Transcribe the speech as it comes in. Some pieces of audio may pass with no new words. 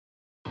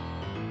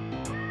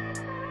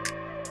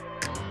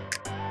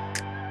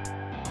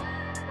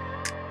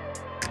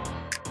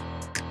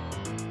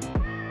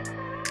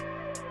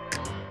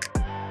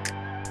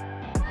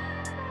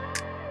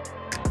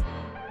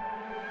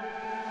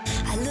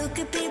look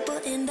at people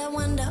and I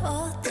wonder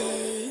all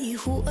day,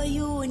 who are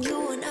you when you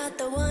are not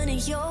the one in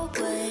your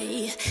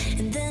way?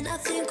 And then I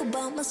think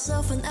about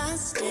myself when I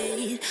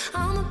stayed.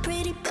 I'm a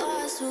pretty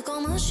boss who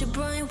gon' mush your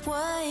brain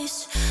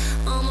waves.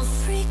 I'm a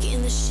freak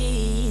in the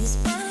sheets,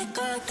 but I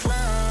got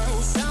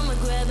class. I'ma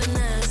grab an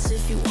ass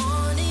if you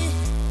want it.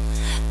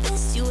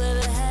 Best you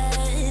ever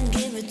had,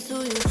 give it to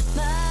you,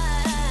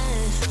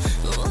 mine.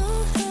 Ooh.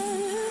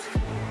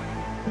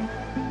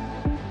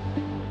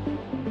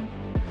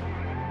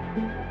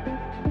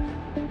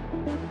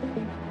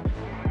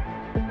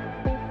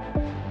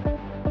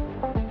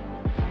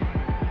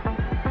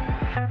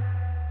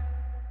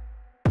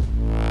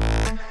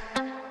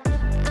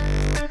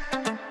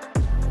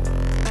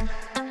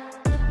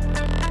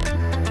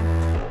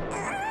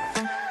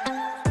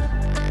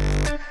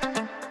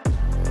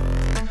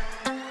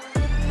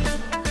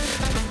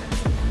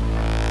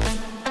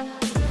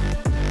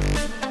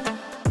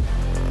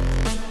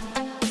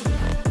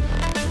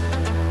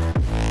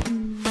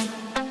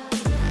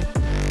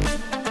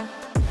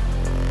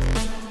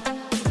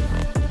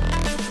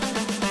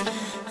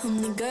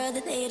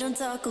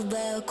 Talk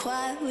about,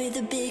 quiet with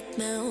a big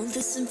mouth.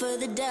 Listen for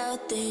the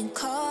doubt, then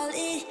call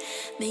it.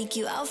 Make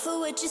you out for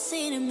what you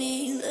say to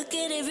me. Look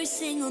at every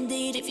single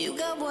date. If you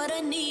got what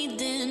I need,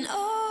 then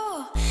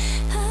oh,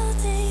 I'll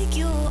take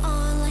you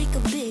on like a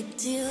big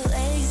deal.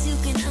 Legs you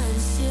can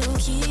unseal,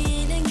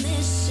 key in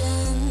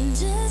ignition.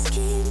 Just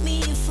keep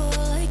me full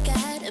like I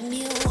had a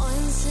meal.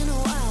 Once in a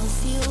while,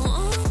 feel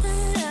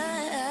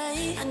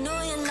alright. I know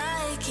you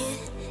like it,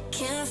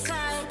 can't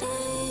fight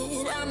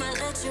it. I'ma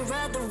let you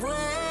ride the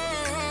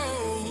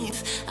wave.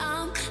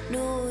 I'm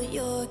New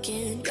York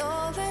and you're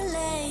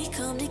LA.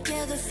 Come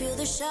together, feel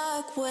the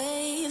shock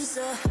waves.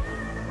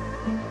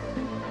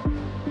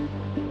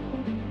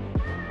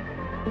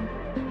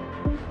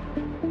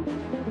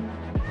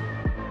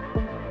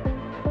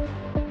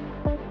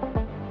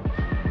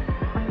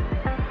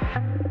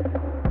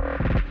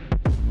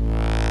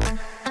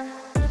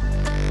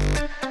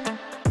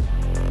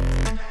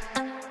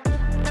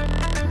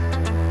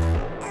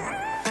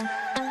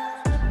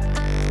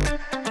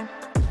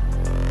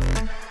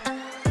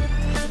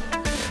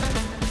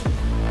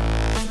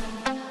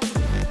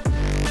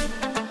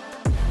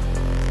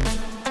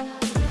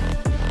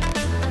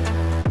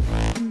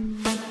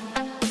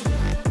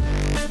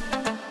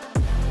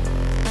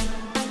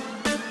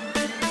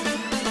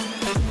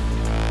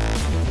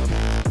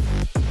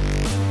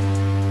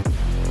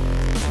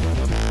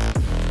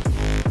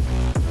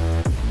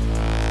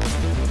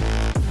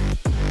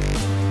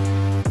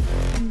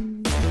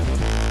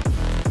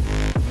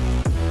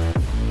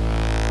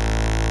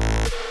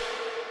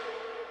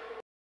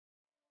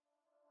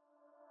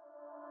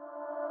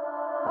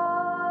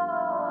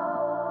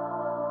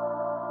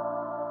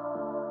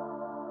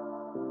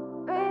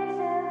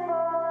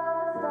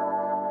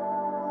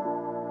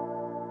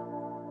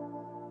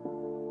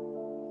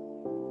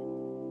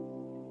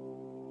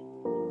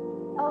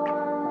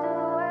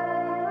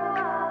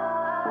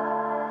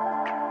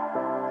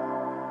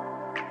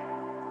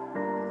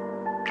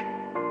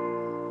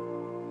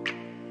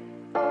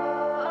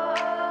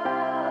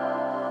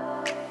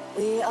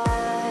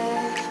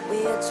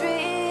 We are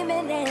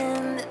dreaming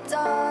in the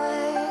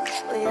dark.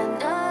 We are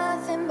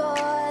nothing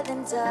more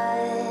than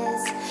dust.